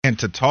And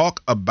to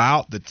talk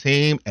about the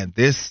team and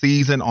this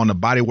season on the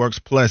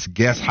Bodyworks Plus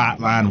guest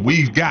hotline,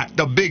 we've got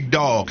the big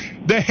dog,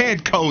 the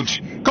head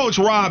coach. Coach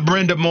Rob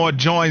Brind'Amour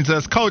joins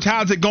us. Coach,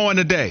 how's it going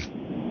today?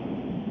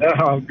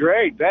 Oh,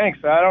 great. Thanks.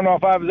 I don't know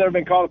if I've ever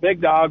been called a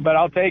big dog, but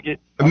I'll take it.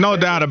 No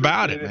doubt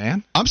about it,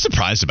 man. I'm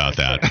surprised about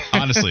that,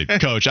 honestly,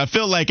 Coach. I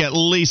feel like at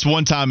least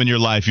one time in your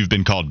life you've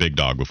been called big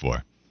dog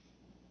before.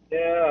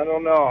 Yeah, I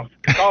don't know.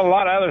 Called a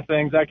lot of other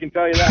things, I can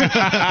tell you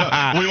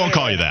that. We won't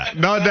call you that.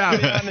 No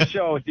doubt. On the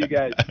show with you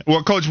guys.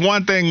 Well, Coach,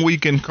 one thing we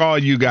can call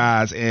you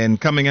guys,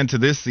 and coming into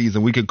this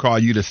season, we could call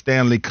you the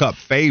Stanley Cup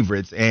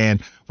favorites.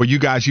 And for you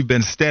guys, you've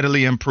been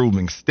steadily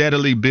improving,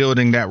 steadily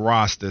building that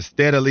roster,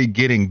 steadily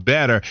getting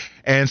better.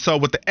 And so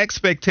with the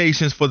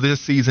expectations for this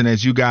season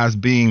as you guys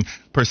being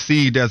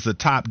perceived as the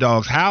top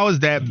dogs, how has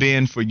that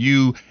been for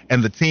you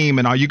and the team?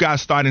 And are you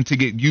guys starting to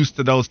get used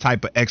to those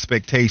type of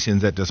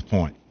expectations at this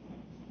point?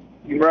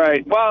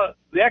 Right. Well,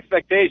 the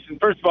expectation,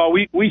 first of all,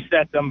 we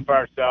set them for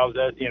ourselves,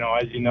 as you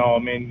know. I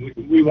mean,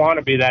 we want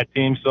to be that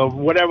team. So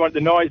whatever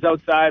the noise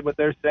outside, what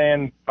they're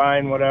saying,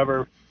 fine,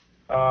 whatever.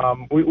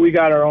 We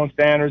got our own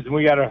standards, and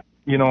we got to,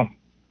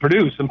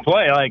 produce and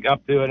play like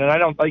up to it. And I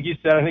don't, like you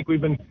said, I think we've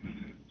been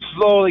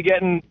slowly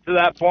getting to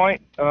that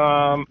point.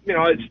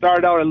 It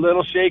started out a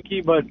little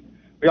shaky, but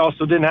we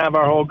also didn't have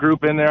our whole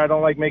group in there. I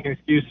don't like making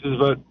excuses,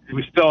 but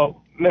we're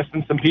still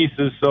missing some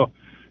pieces. So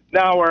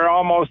now we're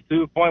almost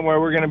to a point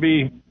where we're going to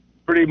be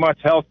pretty much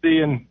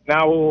healthy, and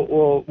now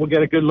we'll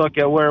get a good look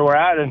at where we're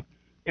at. And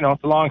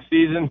it's a long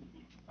season.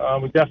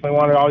 We definitely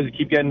want to always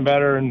keep getting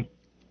better and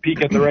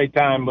peak at the right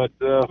time, but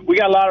we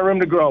got a lot of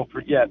room to grow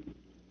yet.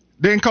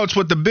 Then, Coach,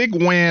 with the big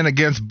win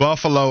against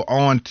Buffalo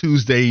on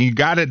Tuesday, you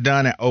got it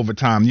done at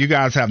overtime. You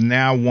guys have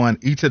now won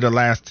each of the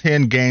last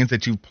 10 games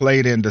that you've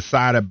played in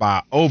decided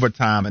by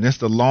overtime, and it's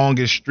the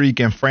longest streak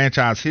in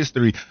franchise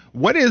history.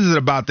 What is it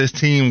about this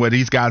team where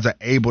these guys are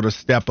able to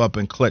step up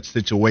in clutch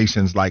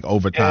situations like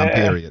overtime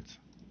periods?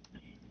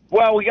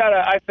 Well,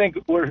 I think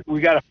we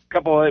got a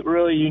couple of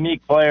really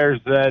unique players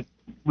that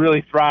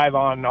really thrive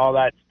on all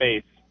that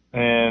space.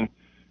 And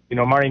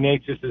Marty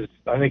Natchez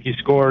I think he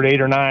scored 8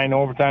 or 9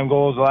 overtime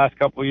goals the last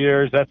couple of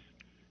years.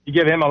 You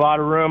give him a lot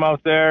of room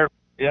out there.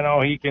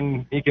 He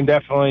can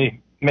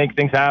definitely make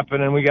things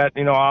happen. And we got,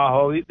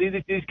 Aho.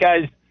 These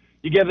guys,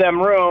 you give them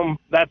room,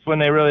 that's when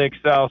they really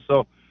excel.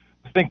 So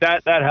I think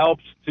that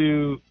helps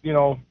to,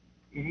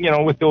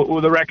 with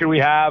the record we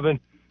have.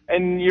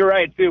 And you're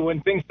right, too.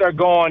 When things start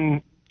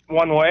going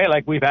one way,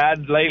 like we've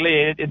had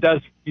lately,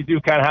 you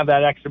do kind of have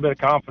that extra bit of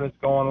confidence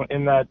going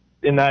in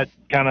that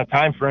kind of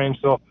time frame.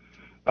 So,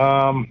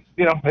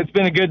 it's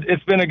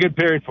been a good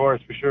period for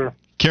us for sure.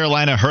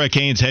 Carolina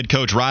Hurricanes head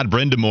coach Rod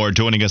Brind'Amour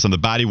joining us on the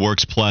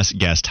Bodyworks Plus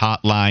guest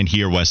hotline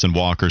here, Wes and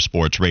Walker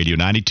Sports Radio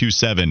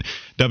 92.7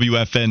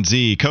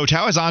 WFNZ. Coach,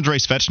 how has Andrei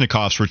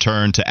Svechnikov's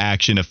return to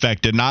action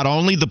affected not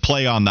only the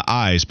play on the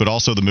ice, but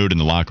also the mood in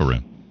the locker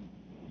room?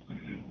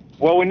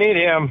 Well, we need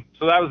him.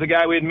 So that was the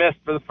guy we had missed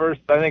for the first,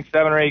 I think,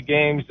 7 or 8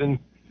 games, and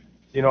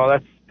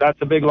that's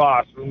a big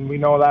loss. And we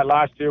know that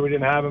last year we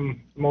didn't have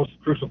him the most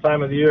crucial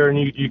time of the year, and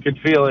you could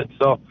feel it.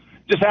 So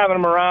just having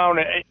him around,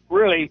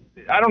 really,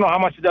 I don't know how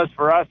much it does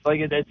for us. Like,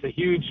 it's a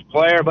huge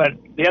player, but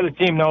the other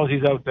team knows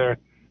he's out there.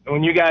 And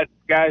when you got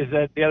guys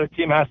that the other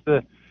team has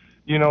to,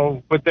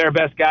 put their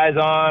best guys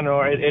on,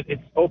 or it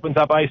opens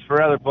up ice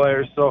for other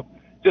players. So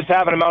just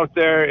having him out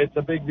there, it's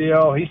a big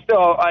deal. He's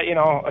still,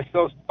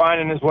 still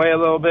finding his way a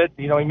little bit.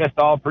 He missed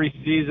all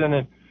preseason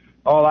and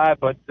all that,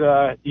 but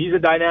he's a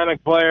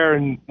dynamic player,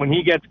 and when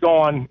he gets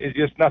going, it's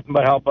just nothing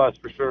but help us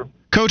for sure.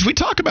 Coach, we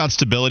talk about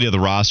stability of the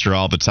roster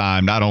all the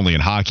time, not only in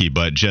hockey,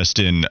 but just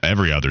in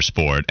every other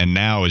sport. And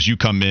now as you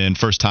come in,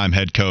 first-time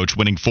head coach,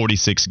 winning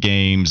 46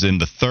 games, in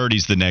the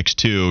 30s the next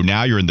 2.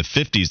 Now you're in the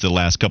 50s the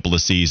last couple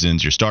of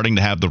seasons. You're starting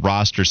to have the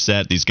roster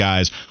set. These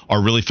guys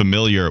are really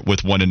familiar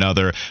with one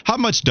another. How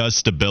much does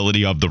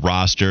stability of the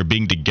roster,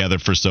 being together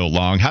for so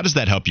long, how does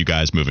that help you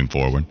guys moving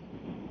forward?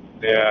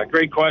 Yeah,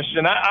 great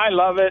question. I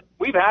love it.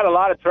 We've had a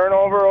lot of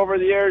turnover over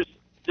the years.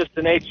 Just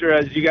the nature,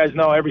 as you guys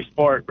know, every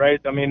sport, right?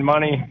 I mean,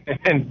 money,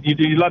 and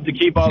you love to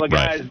keep all the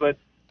guys, right, but it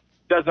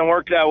doesn't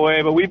work that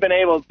way. But we've been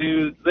able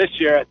to, this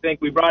year, I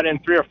think we brought in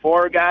 3 or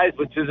 4 guys,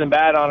 which isn't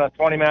bad on a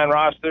 20-man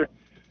roster.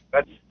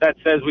 That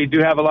says we do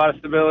have a lot of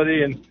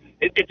stability, and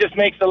it just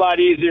makes it a lot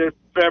easier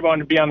for everyone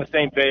to be on the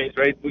same page,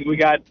 right? We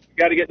got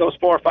to get those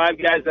 4 or 5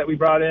 guys that we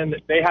brought in.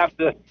 They have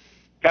to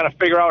kind of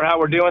figure out how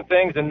we're doing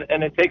things, and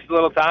it takes a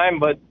little time,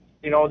 but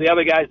the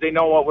other guys, they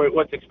know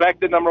what's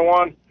expected, number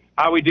one,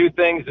 how we do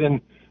things, and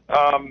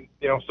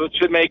so it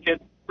should make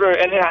it,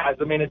 and it has.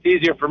 I mean, it's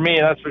easier for me,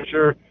 that's for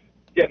sure,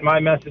 getting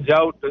my message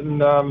out,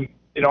 and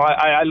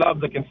I love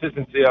the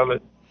consistency of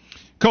it.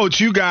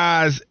 Coach, you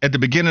guys at the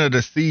beginning of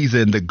the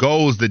season, the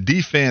goals, the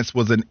defense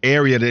was an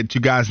area that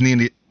you guys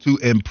needed to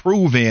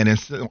improve in, and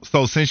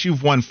so since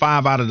you've won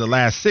 5 out of the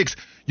last 6,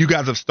 you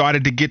guys have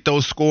started to get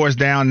those scores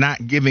down,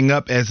 not giving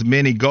up as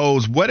many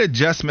goals. What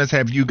adjustments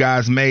have you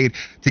guys made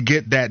to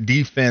get that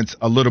defense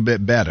a little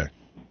bit better?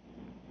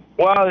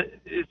 Well,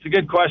 it's a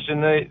good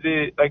question.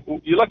 Like,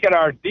 you look at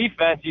our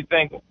defense, you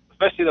think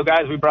especially the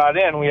guys we brought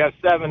in. We have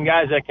 7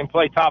 guys that can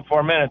play top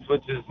 4 minutes,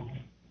 which is,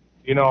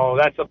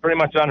 that's pretty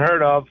much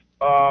unheard of.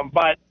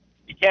 But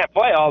you can't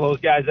play all those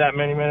guys that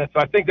many minutes.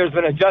 So I think there's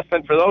been an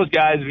adjustment for those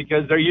guys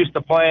because they're used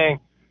to playing,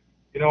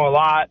 a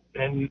lot,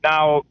 and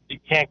now you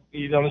can't,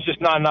 there's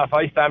just not enough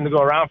ice time to go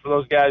around for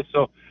those guys.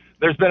 So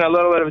there's been a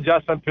little bit of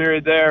adjustment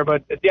period there,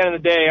 but at the end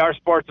of the day, our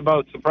sport's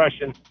about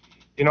suppression.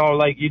 You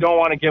don't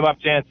want to give up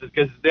chances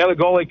because the other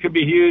goalie could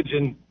be huge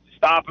and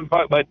stop and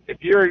puck, but if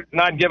you're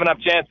not giving up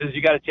chances,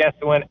 you got a chance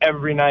to win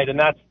every night,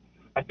 and I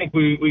think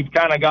we've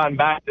kind of gotten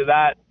back to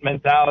that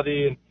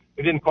mentality, and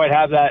we didn't quite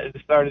have that at the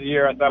start of the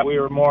year. I thought we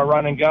were more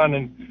run and gun,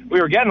 and we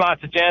were getting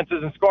lots of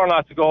chances and scoring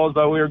lots of goals,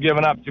 but we were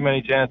giving up too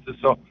many chances.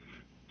 So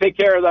take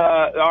care of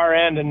our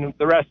end, and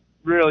the rest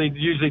really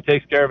usually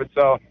takes care of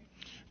itself.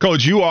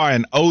 Coach, you are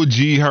an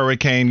OG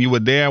Hurricane. You were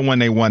there when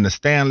they won the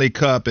Stanley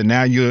Cup, and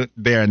now you're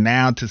there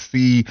now to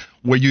see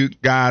where you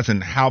guys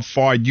and how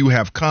far you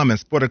have come. And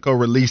Sportico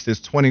released its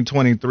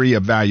 2023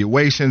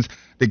 evaluations.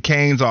 The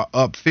Canes are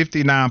up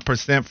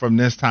 59% from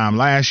this time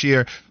last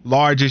year,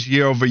 largest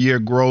year-over-year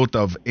growth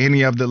of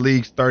any of the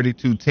league's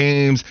 32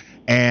 teams.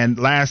 And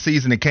last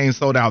season, the Canes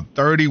sold out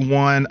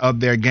 31 of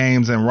their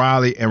games in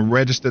Raleigh and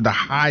registered the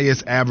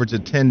highest average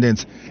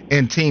attendance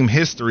in team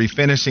history,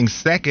 finishing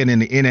second in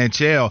the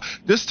NHL.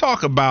 Just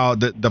talk about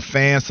the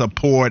fan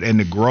support and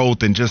the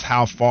growth and just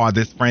how far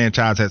this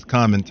franchise has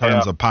come in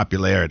terms of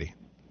popularity.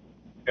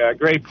 Yeah,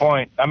 great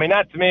point. I mean,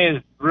 that to me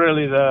is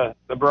really the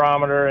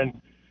barometer, and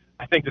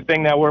I think the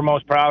thing that we're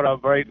most proud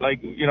of, right?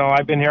 Like,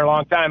 I've been here a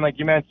long time. Like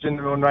you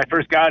mentioned, when I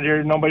first got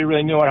here, nobody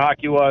really knew what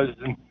hockey was,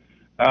 and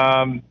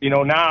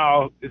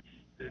now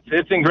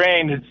it's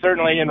ingrained. It's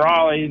certainly in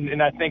Raleigh,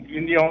 and I think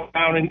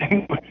down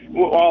in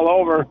all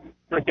over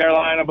North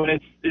Carolina. But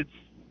it's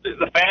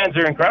the fans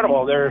are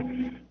incredible. They're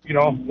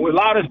we're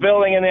loudest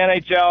building in the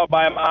NHL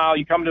by a mile.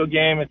 You come to a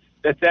game,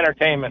 it's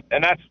entertainment,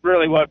 and that's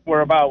really what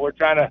we're about. We're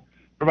trying to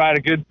provide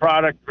a good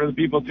product for the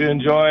people to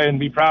enjoy and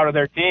be proud of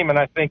their team, and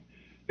I think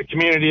the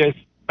community has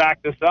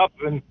backed us up,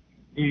 and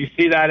you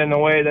see that in the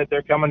way that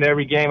they're coming to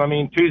every game. I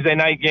mean, Tuesday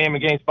night game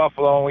against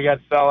Buffalo, and we got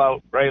to sell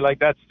out, right? Like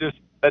that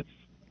says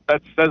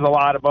a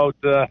lot about,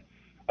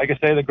 like I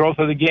say, the growth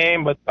of the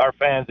game, but our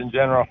fans in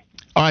general.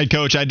 All right,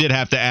 Coach, I did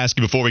have to ask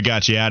you before we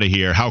got you out of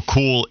here, how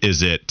cool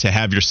is it to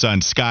have your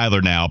son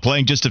Skyler now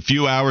playing just a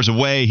few hours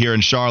away here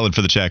in Charlotte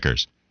for the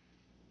Checkers?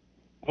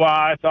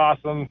 Wow, it's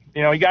awesome.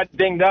 He got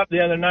dinged up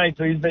the other night,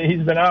 so he's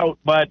been out,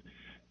 but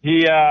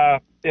he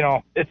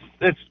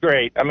it's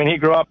great. I mean, he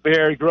grew up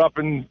here. He grew up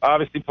in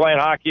obviously playing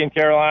hockey in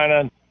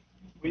Carolina, and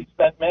we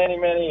spent many,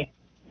 many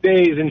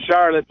days in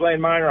Charlotte playing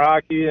minor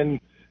hockey, and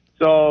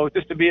so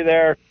just to be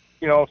there,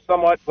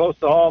 somewhat close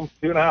to home,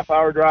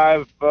 2.5-hour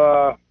drive,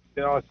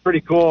 it's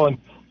pretty cool. And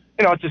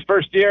it's his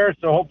first year,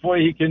 so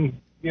hopefully he can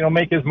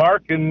make his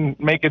mark and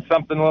make it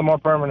something a little more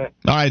permanent.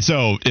 All right,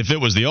 so if it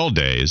was the old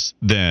days,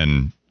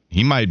 then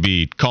he might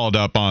be called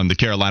up on the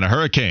Carolina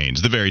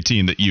Hurricanes, the very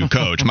team that you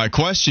coach. My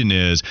question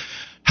is,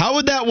 how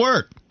would that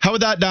work? How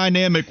would that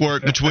dynamic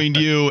work between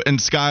you and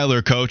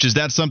Skyler, Coach? Is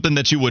that something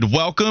that you would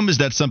welcome? Is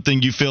that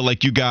something you feel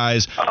like you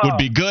guys would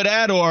be good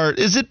at? Or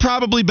is it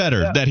probably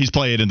better that he's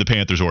playing in the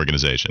Panthers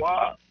organization?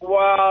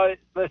 Well,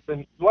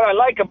 listen, what I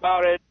like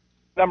about it,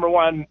 number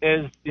one,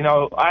 is,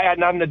 I had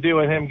nothing to do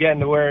with him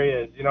getting to where he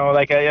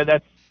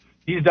is.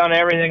 He's done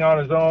everything on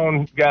his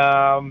own,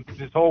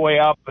 his whole way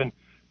up. And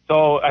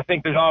so I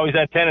think there's always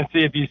that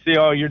tendency if you see,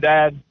 your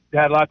dad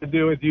had a lot to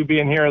do with you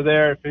being here or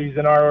there if he's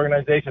in our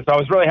organization. So I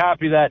was really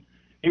happy that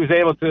he was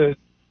able to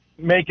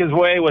make his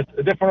way with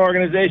a different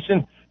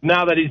organization.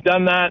 Now that he's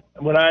done that,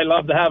 would I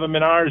love to have him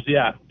in ours?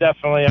 Yeah,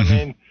 definitely. I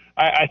mean,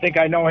 I think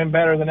I know him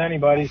better than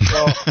anybody.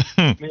 So,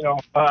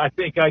 I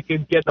think I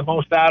could get the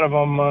most out of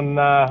him. And,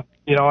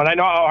 and I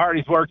know how hard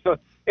he's worked. So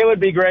it would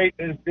be great.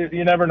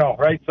 You never know,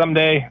 right?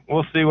 Someday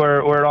we'll see where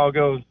it all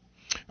goes.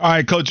 All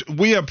right, Coach,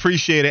 we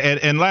appreciate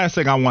it. And last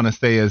thing I want to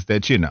say is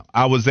that,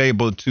 I was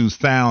able to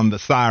sound the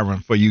siren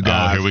for you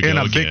guys in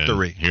a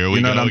victory. Here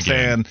we go. What I'm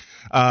saying?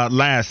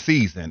 Last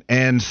season.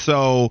 And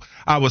so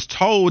I was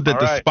told that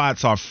the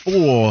spots are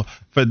full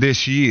for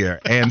this year.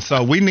 And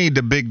so we need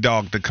the big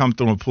dog to come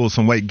through and pull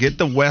some weight. Get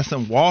the Wes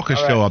and Walker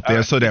show up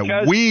there so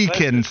that we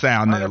can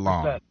sound it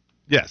along.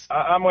 Yes.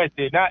 I'm with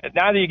you. Now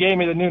that you gave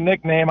me the new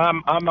nickname,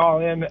 I'm all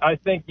in. I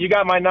think you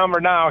got my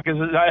number now because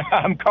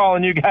I'm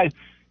calling you guys.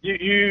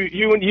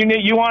 You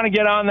want to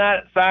get on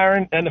that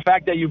siren, and the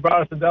fact that you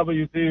brought us the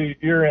W2,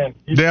 you're in.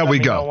 There we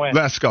go.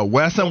 Let's go.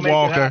 Wes and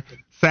Walker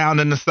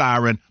sounding the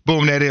siren.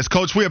 Boom, that is.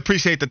 Coach, we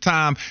appreciate the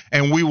time,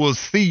 and we will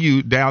see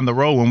you down the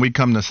road when we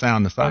come to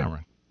sound the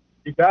siren.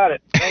 You got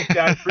it. Thanks,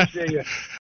 guys. Appreciate you.